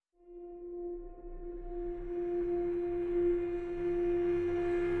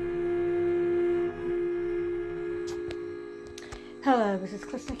Hello, this is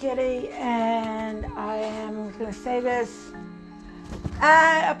Krishna Kitty, and I am going to say this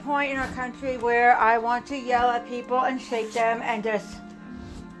at a point in our country where I want to yell at people and shake them and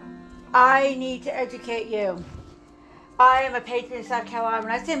I need to educate you. I am a patriot in South Carolina.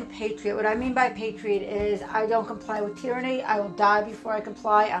 When I say I'm a patriot, what I mean by patriot is I don't comply with tyranny. I will die before I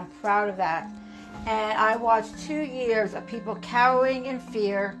comply. I'm proud of that. And I watched 2 years of people cowering in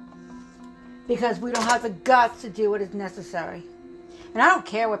fear because we don't have the guts to do what is necessary. And I don't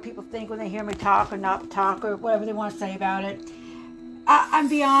care what people think when they hear me talk or not talk or whatever they want to say about it. I'm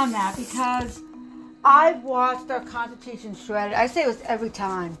beyond that because I've watched our Constitution shredded. I say this every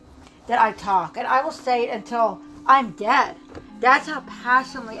time that I talk. And I will say it until I'm dead. That's how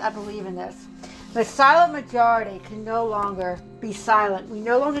passionately I believe in this. The silent majority can no longer be silent. We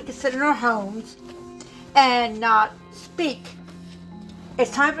no longer can sit in our homes and not speak.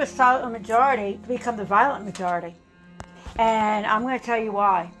 It's time for the silent majority to become the violent majority. And I'm going to tell you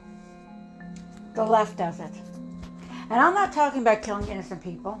why. The left does it. And I'm not talking about killing innocent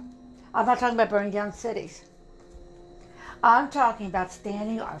people. I'm not talking about burning down cities. I'm talking about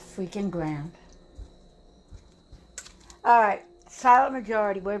standing our freaking ground. All right, silent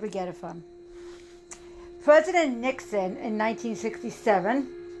majority, where did we get it from? President Nixon in 1967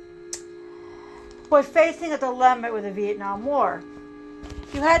 was facing a dilemma with the Vietnam War.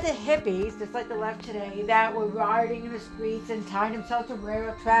 You had the hippies, just like the left today, that were rioting in the streets and tying themselves to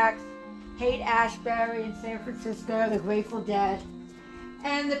railroad tracks, Haight-Ashbury in San Francisco, the Grateful Dead.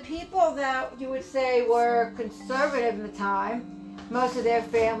 And the people that you would say were conservative in the time, most of their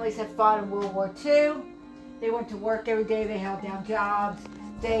families had fought in World War II. They went to work every day, they held down jobs.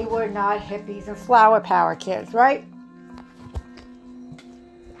 They were not hippies or flower power kids, right?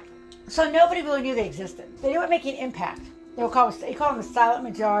 So nobody really knew they existed. They weren't making an impact. They call them the silent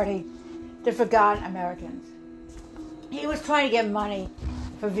majority, the forgotten Americans. He was trying to get money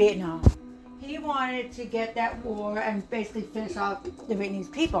for Vietnam. He wanted to get that war and basically finish off the Vietnamese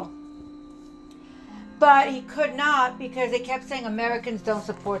people. But he could not because they kept saying Americans don't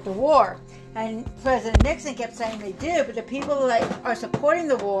support the war. And President Nixon kept saying they do, but the people that are supporting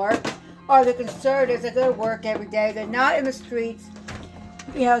the war are the conservatives that go to work every day. They're not in the streets,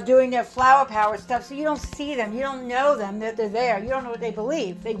 doing their flower power stuff, so you don't see them. You don't know them, that they're there. You don't know what they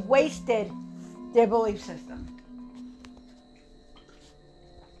believe. They wasted their belief system.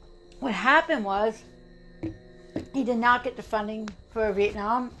 What happened was he did not get the funding for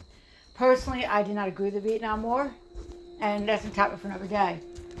Vietnam. Personally, I did not agree with the Vietnam War, and that's a topic for another day.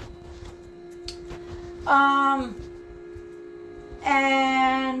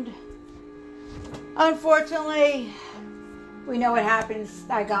 And unfortunately, we know what happened.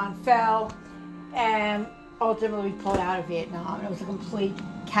 Saigon fell, and ultimately we pulled out of Vietnam. It was a complete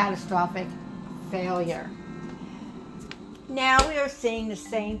catastrophic failure. Now we are seeing the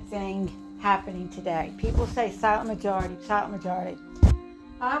same thing happening today. People say silent majority, silent majority.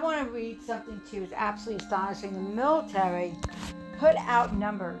 I want to read something to you. It's absolutely astonishing. The military put out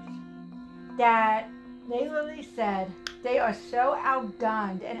numbers that they literally said they are so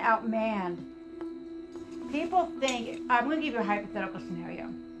outgunned and outmanned. People think, I'm going to give you a hypothetical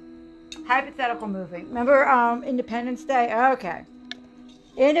scenario. Hypothetical movie. Remember Independence Day? Okay.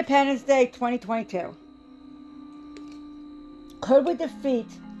 Independence Day 2022. Could we defeat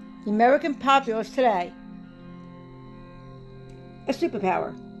the American populace today? A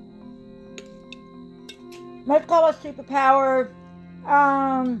superpower. Let's call a superpower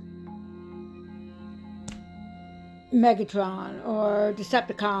Megatron or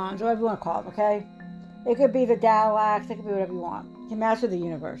Decepticons, or whatever you want to call it, okay? It could be the Daleks, it could be whatever you want. You can master the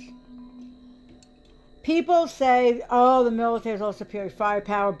universe. People say, oh, the military is all superior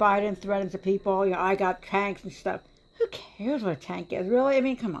firepower. Biden threatens the people. I got tanks and stuff. Who cares what a tank is, really? I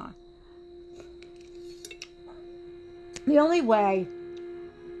mean, come on. The only way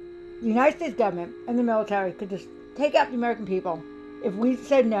the United States government and the military could just take out the American people, if we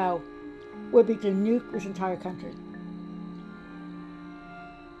said no, would be to nuke this entire country.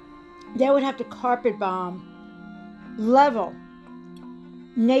 They would have to carpet bomb, level,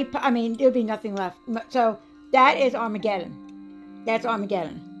 there would be nothing left. So that is Armageddon. That's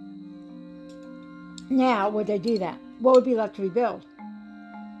Armageddon. Now, would they do that? What would be left to rebuild?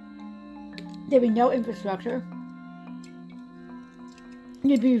 There'd be no infrastructure.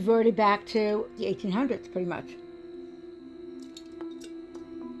 You'd be reverted back to the 1800s, pretty much.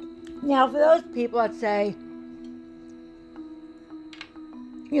 Now, for those people that say,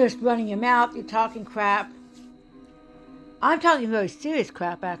 you're just running your mouth, you're talking crap, I'm talking very serious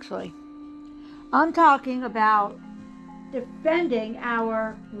crap, actually. I'm talking about defending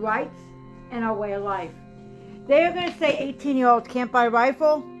our rights and our way of life. they are going to say 18-year-olds can't buy a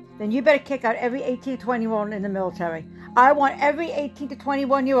rifle, then you better kick out every 18 to 21 in the military. I want every 18 to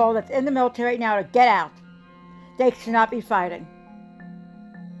 21-year-old that's in the military right now to get out. They should not be fighting.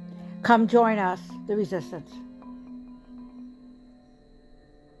 Come join us, the resistance.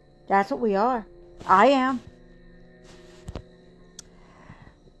 That's what we are. I am.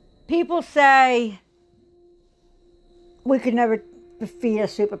 People say we could never defeat a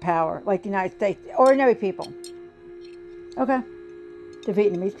superpower like the United States. Ordinary people. Okay. The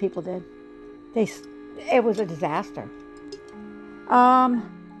Vietnamese people did. It was a disaster.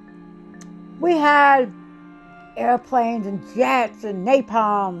 We had airplanes and jets and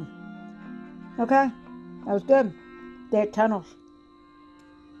napalm. Okay? That was good. They had tunnels.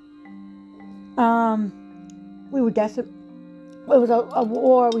 We were desperate. It was a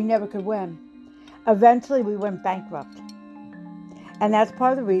war we never could win. Eventually, we went bankrupt. And that's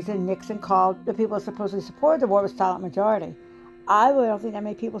part of the reason Nixon called the people who supposedly supported the war with silent majority. I really don't think that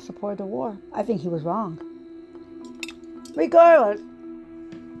many people supported the war. I think he was wrong. Regardless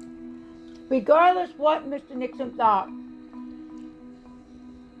what Mr. Nixon thought,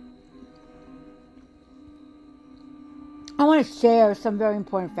 I want to share some very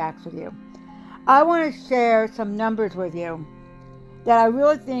important facts with you. I want to share some numbers with you that I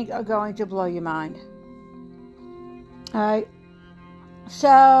really think are going to blow your mind. Alright?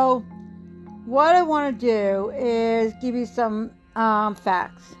 So, what I want to do is give you some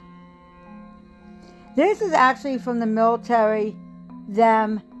facts. This is actually from the military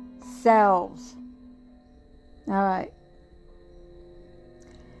themselves. Alright.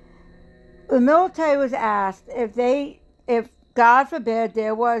 The military was asked if God forbid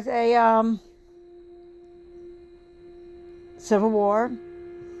there was a civil war,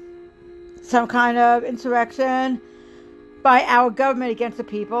 some kind of insurrection by our government against the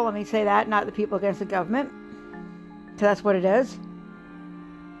people. Let me say that, not the people against the government. So that's what it is.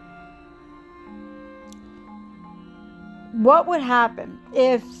 What would happen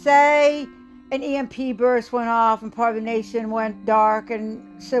if, say, an EMP burst went off and part of the nation went dark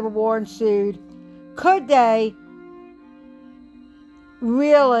and civil war ensued? Could they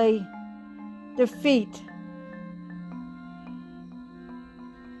really defeat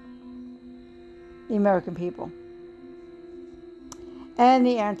the American people? And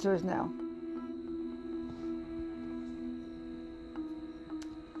the answer is no.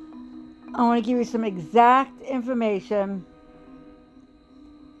 I want to give you some exact information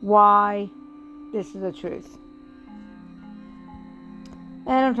why this is the truth.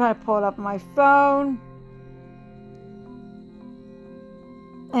 And I'm trying to pull it up on my phone.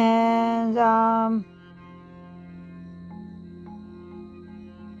 And I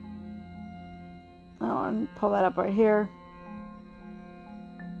want to pull that up right here.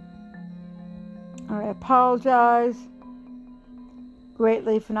 I apologize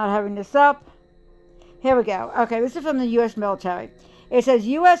greatly for not having this up. Here we go. Okay, this is from the U.S. military. It says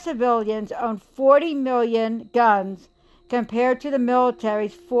U.S. civilians own 40 million guns compared to the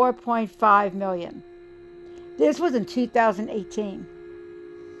military's 4.5 million. This was in 2018.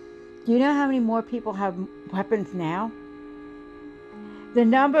 Do you know how many more people have weapons now? The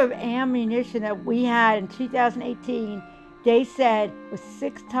number of ammunition that we had in 2018, they said, was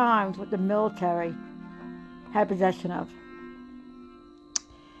 6 times what the military had possession of.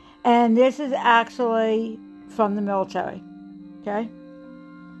 And this is actually from the military. Okay?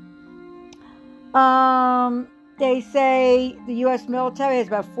 They say the U.S. military has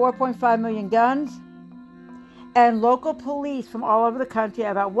about 4.5 million guns. And local police from all over the country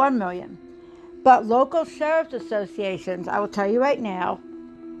have about 1 million. But local sheriff's associations, I will tell you right now,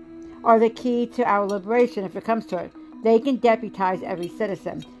 are the key to our liberation if it comes to it. They can deputize every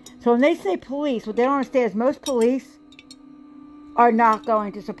citizen. So when they say police, what they don't understand is most police are not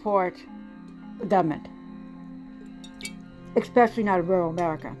going to support the government. Especially not in rural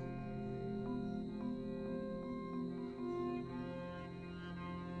America.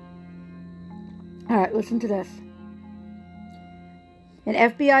 Alright, listen to this. In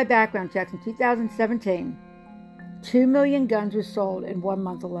FBI background checks in 2017, 2 million guns were sold in 1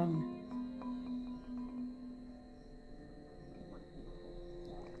 month alone.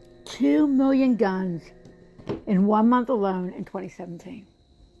 2 million guns in 1 month alone in 2017.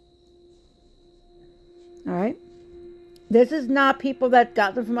 Alright? This is not people that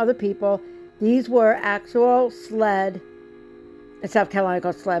got them from other people. These were actual SLED, in South Carolina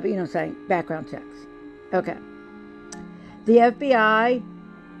called SLED, but you know what I'm saying, background checks. Okay. The FBI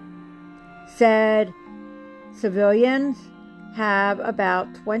said civilians have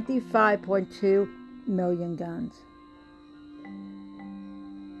about 25.2 million guns.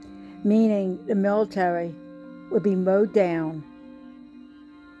 Meaning the military would be mowed down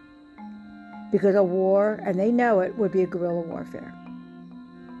because a war, and they know it, would be a guerrilla warfare.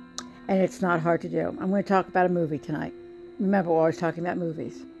 And it's not hard to do. I'm going to talk about a movie tonight. Remember, we're always talking about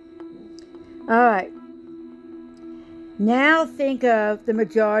movies. All right. Now think of the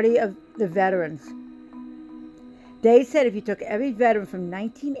majority of the veterans. They said if you took every veteran from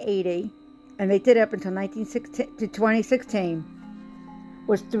 1980, and they did it up until 2016,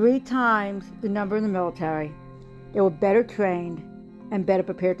 was 3 times the number in the military. They were better trained and better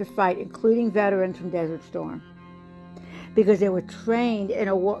prepared to fight, including veterans from Desert Storm, because they were trained in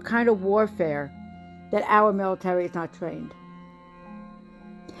a kind of warfare that our military is not trained.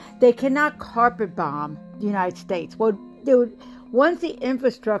 They cannot carpet bomb the United States. Well, once the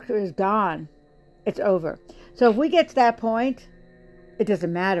infrastructure is gone, it's over. So if we get to that point, it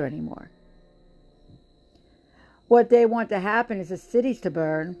doesn't matter anymore. What they want to happen is the cities to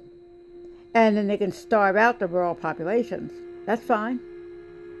burn, and then they can starve out the rural populations. That's fine.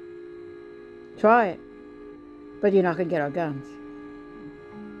 Try it. But you're not going to get our guns.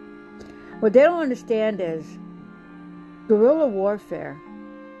 What they don't understand is guerrilla warfare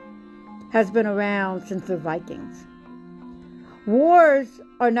has been around since the Vikings. Wars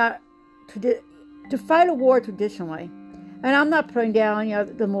are not... To fight a war traditionally, and I'm not putting down,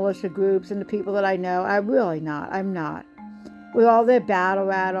 the militia groups and the people that I know. I'm really not. I'm not. With all their battle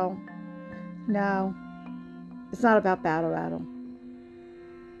rattle. No. It's not about battle rattle.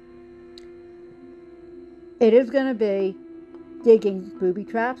 It is going to be digging booby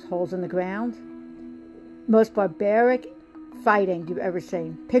traps, holes in the ground. Most barbaric fighting you've ever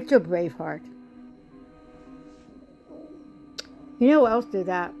seen. Picture Braveheart. You know who else did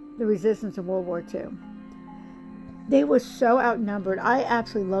that? The resistance in World War II. They were so outnumbered. I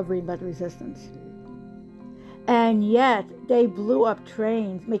absolutely love reading about the resistance. And yet, they blew up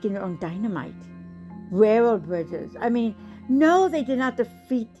trains, making their own dynamite. Railroad bridges. I mean, no, they did not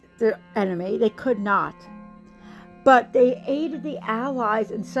defeat the enemy. They could not. But they aided the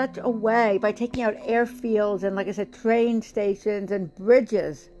Allies in such a way by taking out airfields and, like I said, train stations and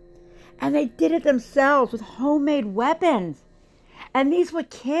bridges. And they did it themselves with homemade weapons. And these were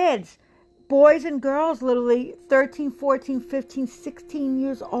kids, boys and girls, literally 13, 14, 15, 16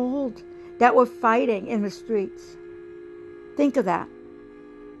 years old, that were fighting in the streets. Think of that.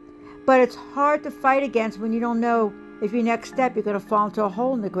 But it's hard to fight against when you don't know if your next step you're going to fall into a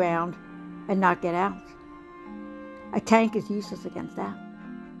hole in the ground and not get out. A tank is useless against that.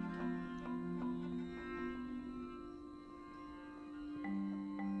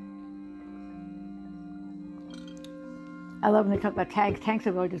 I love when they talk about tanks. Tanks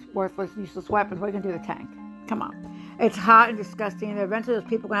are really just worthless, useless weapons. What are you going to do with a tank? Come on. It's hot and disgusting, and eventually those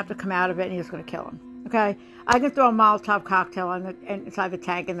people are going to have to come out of it, and you're just going to kill them. Okay? I can throw a Molotov cocktail inside the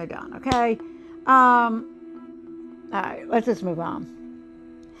tank, and they're done. Okay? All right, let's just move on.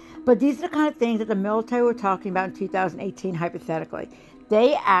 But these are the kind of things that the military were talking about in 2018, hypothetically.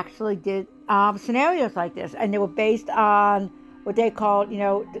 They actually did scenarios like this, and they were based on what they called,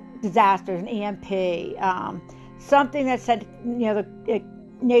 disasters, an EMP, something that sent, the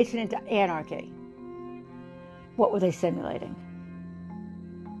nation into anarchy. What were they simulating?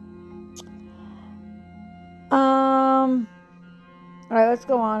 All right, let's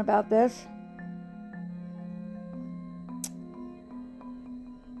go on about this.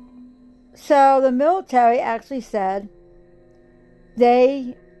 So the military actually said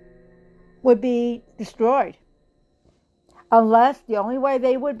they would be destroyed unless the only way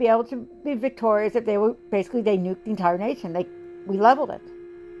they would be able to be victorious if they nuked the entire nation. We leveled it.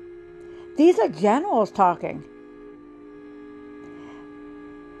 These are generals talking.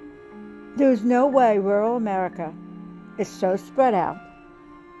 There's no way rural America is so spread out,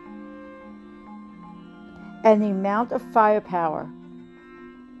 and the amount of firepower,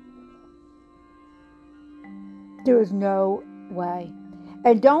 there is no way.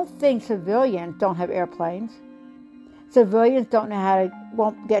 And don't think civilians don't have airplanes. Civilians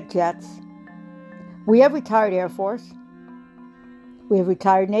won't get jets. We have retired Air Force. We have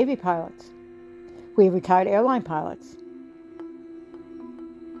retired Navy pilots. We have retired airline pilots.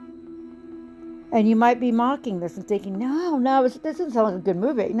 And you might be mocking this and thinking, no, this doesn't sound like a good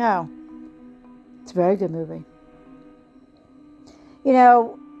movie. No. It's a very good movie.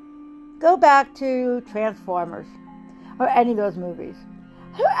 Go back to Transformers or any of those movies.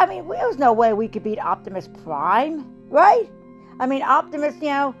 I mean, there's no way we could beat Optimus Prime, right? I mean, Optimus,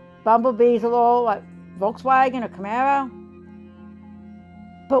 Bumblebee's a little like Volkswagen or Camaro.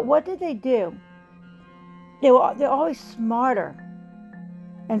 But what did they do? They're always smarter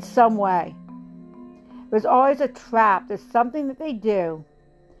in some way. There's always a trap. There's something that they do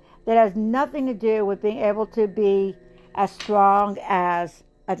that has nothing to do with being able to be as strong as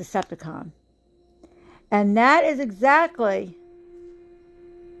a Decepticon. And that is exactly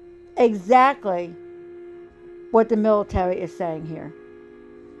what the military is saying here.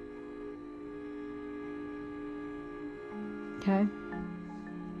 Okay?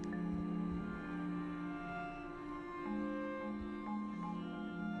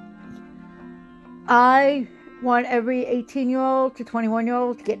 I want every 18-year-old to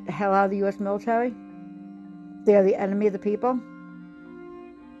 21-year-old to get the hell out of the U.S. military. They are the enemy of the people.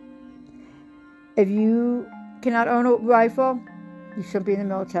 If you cannot own a rifle, you shouldn't be in the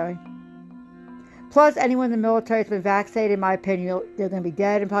military. Plus, anyone in the military has been vaccinated, in my opinion, they're going to be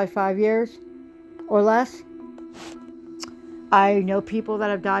dead in probably 5 years or less. I know people that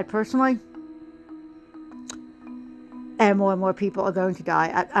have died personally. And more people are going to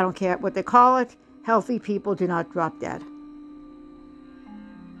die. I don't care what they call it. Healthy people do not drop dead.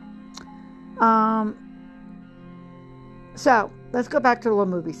 So, let's go back to the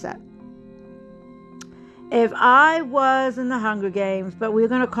little movie set. If I was in the Hunger Games, but we're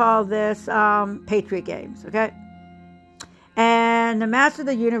going to call this Patriot Games, okay? And the Masters of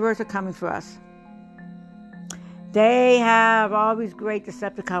the Universe are coming for us. They have all these great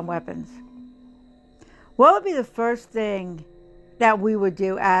Decepticon weapons. What would be the first thing that we would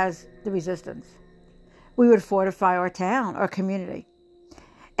do as the Resistance? We would fortify our town, our community.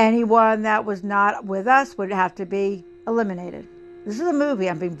 Anyone that was not with us would have to be eliminated. This is a movie,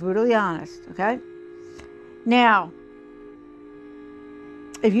 I'm being brutally honest, okay? Now,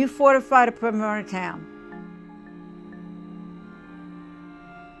 if you fortified a perimeter in a town,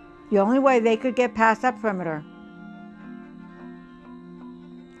 the only way they could get past that perimeter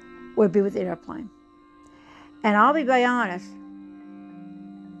would be with an airplane. And I'll be very honest,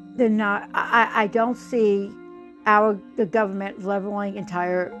 they're not. I don't see the government leveling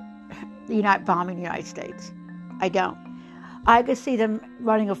bombing the United States. I don't. I could see them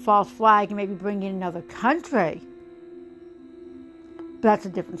running a false flag and maybe bringing in another country. But that's a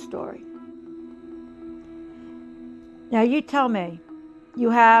different story. Now you tell me,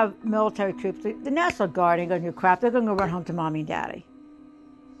 you have military troops. The National Guard ain't going to do crap. They're going to go run home to mommy and daddy.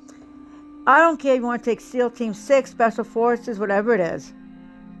 I don't care if you want to take SEAL Team 6, Special Forces, whatever it is.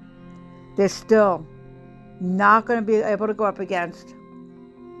 They're still not going to be able to go up against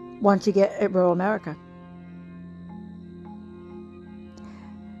once you get at rural America.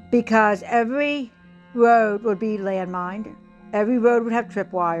 Because every road would be landmined. Every road would have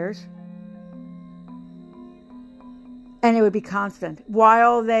tripwires. And it would be constant.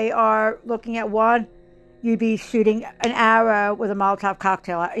 While they are looking at one, you'd be shooting an arrow with a Molotov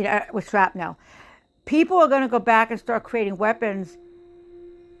cocktail, with shrapnel. People are going to go back and start creating weapons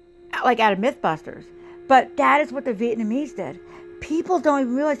like out of Mythbusters. But that is what the Vietnamese did. People don't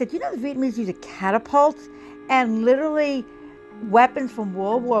even realize that. The Vietnamese used catapults and literally weapons from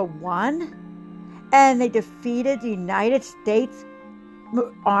World War I. And they defeated the United States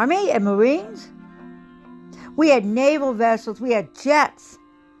Army and Marines. We had naval vessels. We had jets.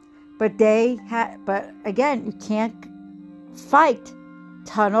 But again, you can't fight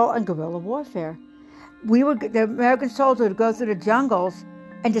tunnel and guerrilla warfare. The American soldiers would go through the jungles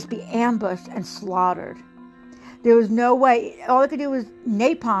and just be ambushed and slaughtered. There was no way. All they could do was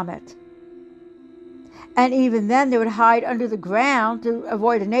napalm it. And even then, they would hide under the ground to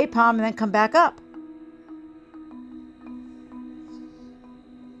avoid the napalm and then come back up.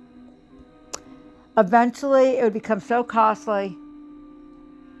 Eventually, it would become so costly.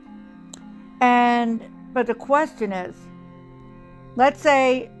 But the question is, let's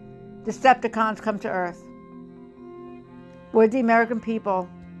say Decepticons come to Earth. Would the American people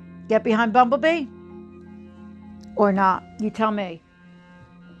get behind Bumblebee? Or not? You tell me.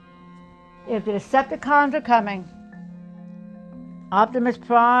 If the Decepticons are coming, Optimus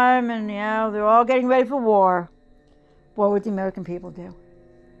Prime and, they're all getting ready for war, what would the American people do?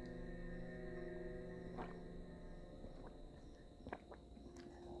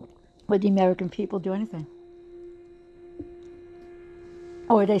 Would the American people do anything?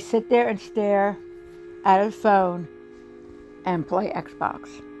 Or would they sit there and stare at a phone and play Xbox?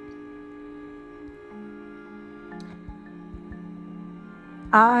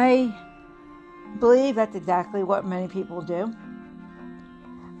 I believe that's exactly what many people do.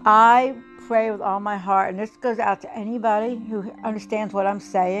 I pray with all my heart, and this goes out to anybody who understands what I'm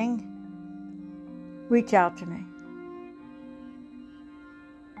saying. Reach out to me.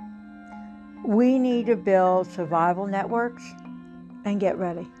 We need to build survival networks and get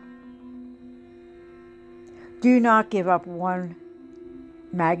ready. Do not give up one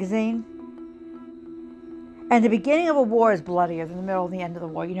magazine. And the beginning of a war is bloodier than the middle and the end of the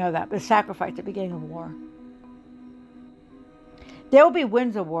war. You know that. The sacrifice at the beginning of war. There will be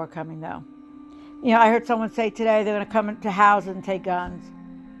winds of war coming, though. You know, I heard someone say today they're going to come into houses and take guns.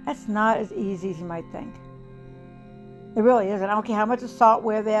 That's not as easy as you might think. It really isn't. I don't care how much assault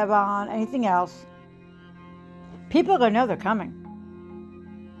wear they have on, anything else. People are going to know they're coming.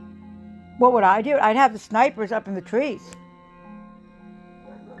 What would I do? I'd have the snipers up in the trees.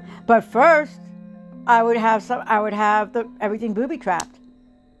 But first, I would have everything booby trapped.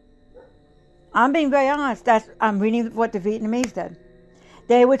 I'm being very honest. I'm reading what the Vietnamese did.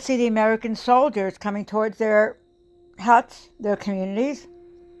 They would see the American soldiers coming towards their huts, their communities,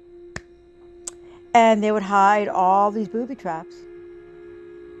 and they would hide all these booby traps.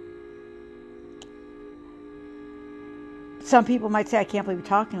 Some people might say, I can't believe you're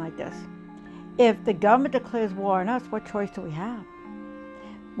talking like this. If the government declares war on us, what choice do we have?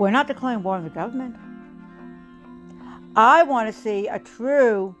 We're not declaring war on the government. I want to see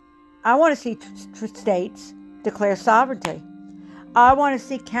states declare sovereignty. I want to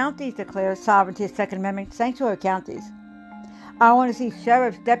see counties declare sovereignty as Second Amendment sanctuary counties. I want to see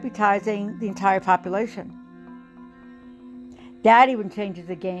sheriffs deputizing the entire population. That even changes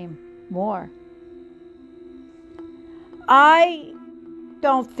the game more. I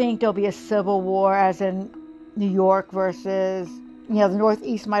don't think there'll be a civil war as in New York versus, the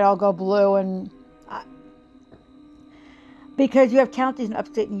Northeast might all go blue, and because you have counties in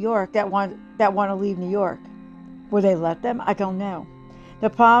upstate New York that want to leave New York. Will they let them? I don't know. The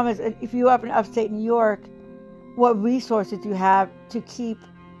problem is, if you're up in upstate New York, what resources do you have to keep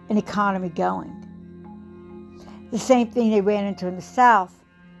an economy going? The same thing they ran into in the South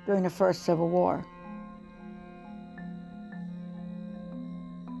during the first Civil War.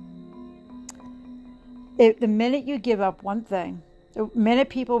 The minute you give up one thing, the minute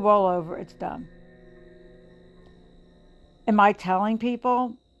people roll over, it's done. Am I telling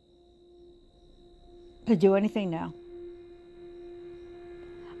people to do anything? No.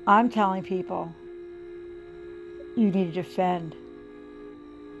 I'm telling people you need to defend.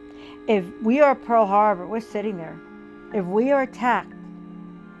 If we are Pearl Harbor, we're sitting there. If we are attacked,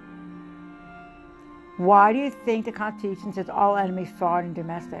 why do you think the Constitution says all enemies foreign and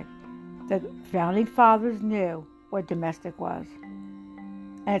domestic? The Founding Fathers knew what domestic was.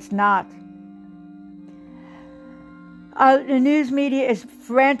 And it's not. The news media is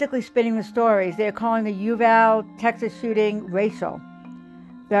frantically spinning the stories. They're calling the Uvalde, Texas shooting racial.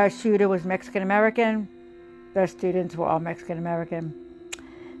 The shooter was Mexican-American. The students were all Mexican-American.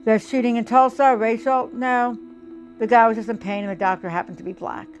 The shooting in Tulsa, racial? No. The guy was just in pain and the doctor happened to be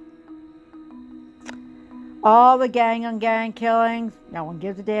black. All the gang-on-gang killings, no one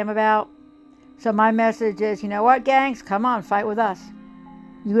gives a damn about. So my message is, you know what, gangs? Come on, fight with us.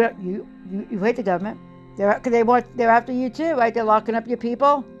 You hate the government. They're after you too, right? They're locking up your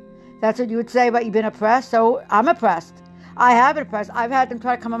people. That's what you would say about you've been oppressed. So I'm oppressed. I have been oppressed. I've had them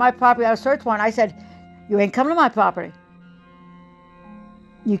try to come on my property without a search warrant. I said, you ain't coming to my property.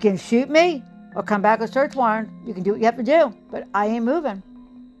 You can shoot me or come back with a search warrant. You can do what you have to do, but I ain't moving.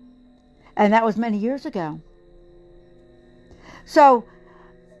 And that was many years ago. So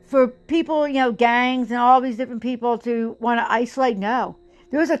for people, gangs and all these different people to want to isolate, no.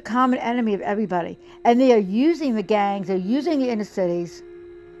 There is a common enemy of everybody. And they are using the gangs, they're using the inner cities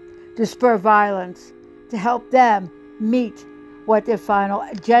to spur violence, to help them meet what their final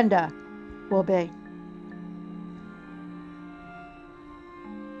agenda will be.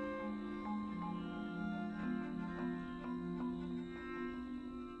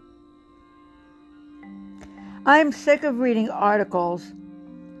 I'm sick of reading articles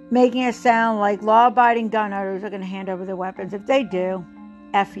making it sound like law-abiding gun owners are going to hand over their weapons. If they do,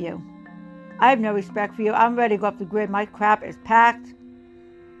 F you. I have no respect for you. I'm ready to go up the grid. My crap is packed.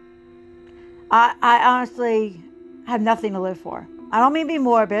 I honestly have nothing to live for. I don't mean to be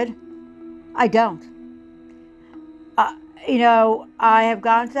morbid. I don't. I have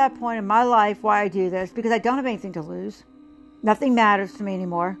gotten to that point in my life why I do this, because I don't have anything to lose. Nothing matters to me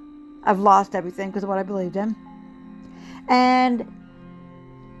anymore. I've lost everything because of what I believed in. And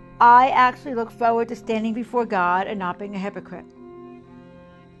I actually look forward to standing before God and not being a hypocrite.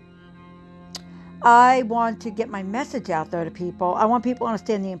 I want to get my message out there to people. I want people to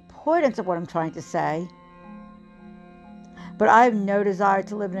understand the importance of what I'm trying to say. But I have no desire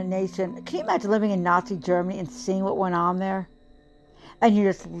to live in a nation. Can you imagine living in Nazi Germany and seeing what went on there? And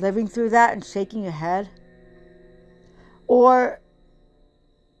you're just living through that and shaking your head? Or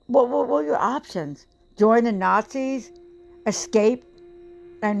what were your options? Join the Nazis? Escape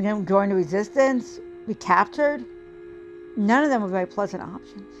and join the resistance? Be captured? None of them were very pleasant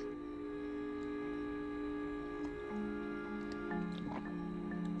options.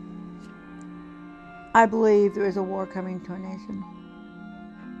 I believe there is a war coming to our nation.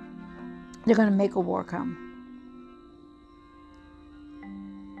 They're going to make a war come.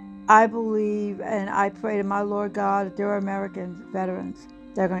 I believe and I pray to my Lord God that there are Americans, veterans,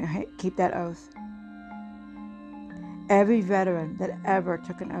 that are going to keep that oath. Every veteran that ever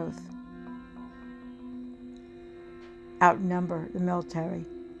took an oath outnumber the military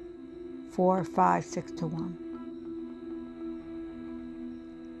 4, 5, 6 to 1.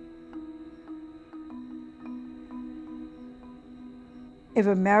 If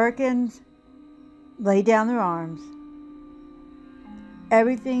Americans lay down their arms,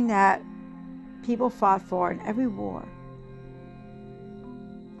 everything that people fought for in every war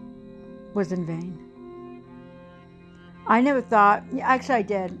was in vain. I never thought, actually I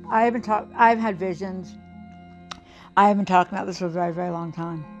did. I've had visions. I have been talking about this for a very, very long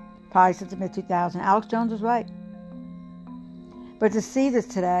time. Probably since the mid-2000s. Alex Jones was right. But to see this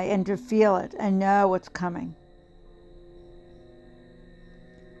today and to feel it and know what's coming.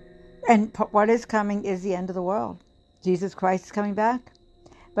 And what is coming is the end of the world. Jesus Christ is coming back.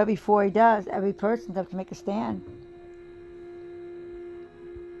 But before he does, every person has to make a stand.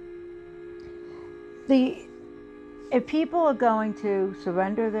 If people are going to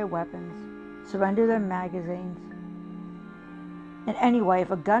surrender their weapons, surrender their magazines, and anyway,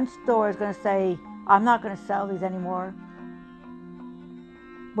 if a gun store is going to say, I'm not going to sell these anymore,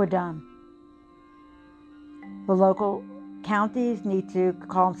 we're done. The local counties need to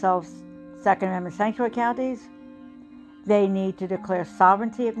call themselves Second Amendment sanctuary counties. They need to declare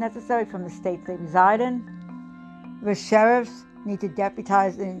sovereignty if necessary from the states they reside in. The sheriffs need to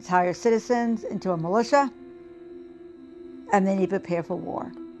deputize the entire citizens into a militia. And they need to prepare for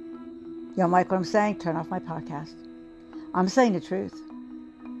war. You don't like what I'm saying? Turn off my podcast. I'm saying the truth.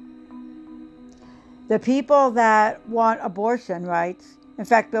 The people that want abortion rights, in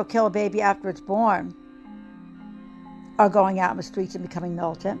fact, they'll kill a baby after it's born, are going out in the streets and becoming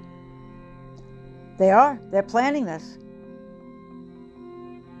militant. They are. They're planning this.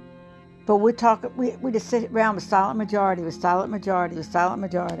 But we just sit around with silent majority, with silent majority, with silent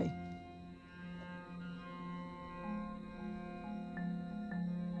majority.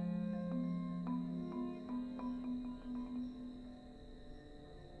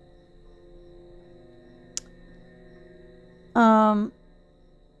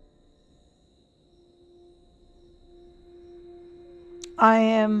 I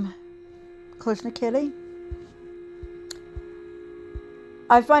am Krishna Kitty.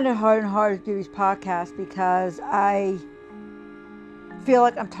 I find it hard and hard to do these podcasts because I feel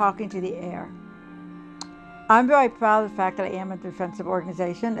like I'm talking to the air. I'm very proud of the fact that I am a defensive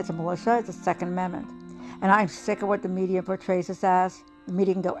organization. It's a militia. It's a Second Amendment. And I'm sick of what the media portrays us as. The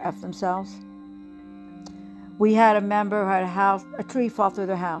media can go F themselves. We had a member who had a tree fall through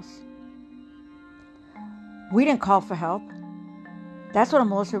their house. We didn't call for help. That's what a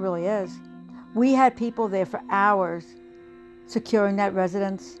militia really is. We had people there for hours securing that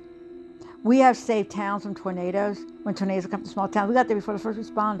residence. We have saved towns from tornadoes. When tornadoes come to small towns, we got there before the first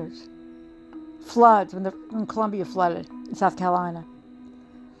responders. Floods, when Columbia flooded in South Carolina.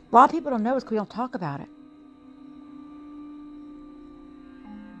 A lot of people don't know this because we don't talk about it.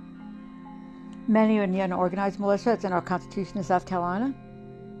 Many are in the unorganized militia. It's in our Constitution in South Carolina.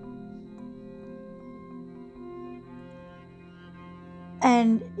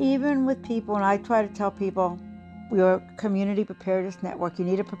 And even with people, and I try to tell people, we are a community preparedness network. You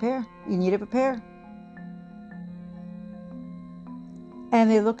need to prepare. You need to prepare. And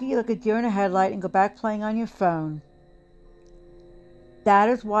they look at you like a deer in a headlight and go back playing on your phone. That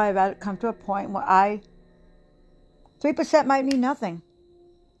is why I've come to a point where 3% might mean nothing.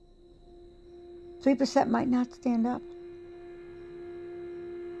 3% might not stand up.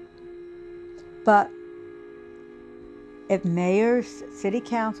 But if mayors, city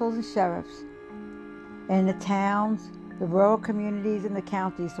councils, and sheriffs in the towns, the rural communities, and the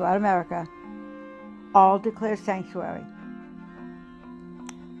counties throughout America all declare sanctuary,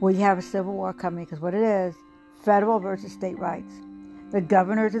 we have a civil war coming, because what it is, federal versus state rights. The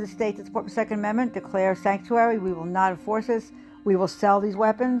governors of the states that support the Second Amendment declare sanctuary. We will not enforce this. We will sell these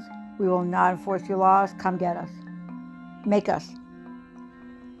weapons. We will not enforce your laws. Come get us. Make us.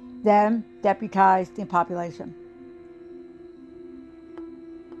 Then deputize the population.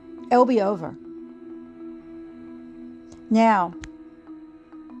 It will be over. Now,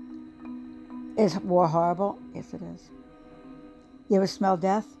 is war horrible? Yes, it is. You ever smell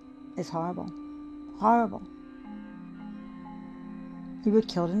death? It's horrible. Horrible. You ever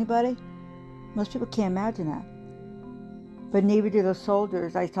killed anybody? Most people can't imagine that. But neither do those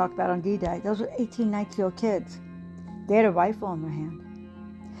soldiers I talked about on D-Day. Those were 18, 19-year-old kids. They had a rifle in their hand.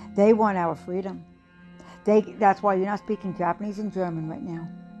 They want our freedom. That's why you're not speaking Japanese and German right now.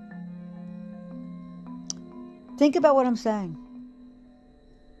 Think about what I'm saying.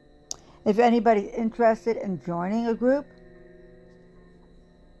 If anybody's interested in joining a group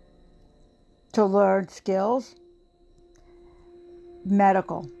to learn skills,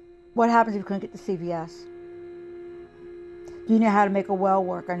 medical. What happens if you couldn't get to CVS? Do you know how to make a well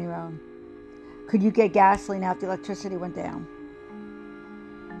work on your own? Could you get gasoline after the electricity went down?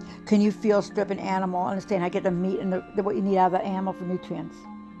 Can you feel, strip an animal, understand how to get the meat and what you need out of that animal for nutrients?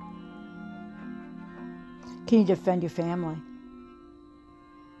 Can you defend your family?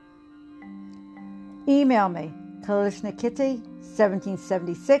 Email me,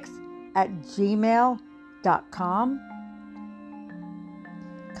 kalishnikitty1776@gmail.com.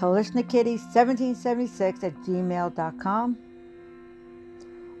 kalishnikitty1776@gmail.com.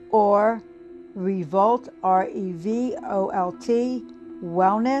 Or revolt, REVOLT,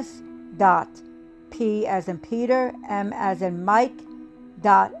 wellness, P as in Peter, M as in Mike,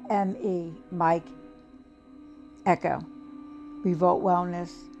 .me, Mike, Echo.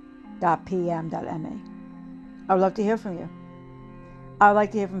 revoltwellness.pm.me. I would love to hear from you. I would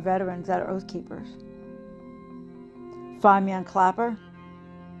like to hear from veterans that are oath keepers. Find me on Clapper,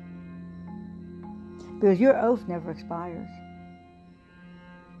 because your oath never expires.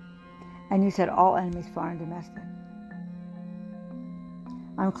 And you said all enemies, foreign and domestic.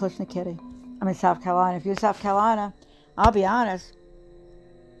 I'm Kalishna Kitty. I'm in South Carolina. If you're in South Carolina, I'll be honest,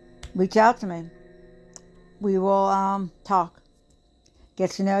 reach out to me. We will talk,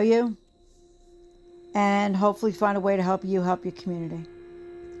 get to know you, and hopefully find a way to help you help your community.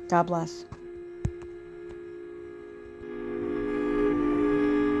 God bless.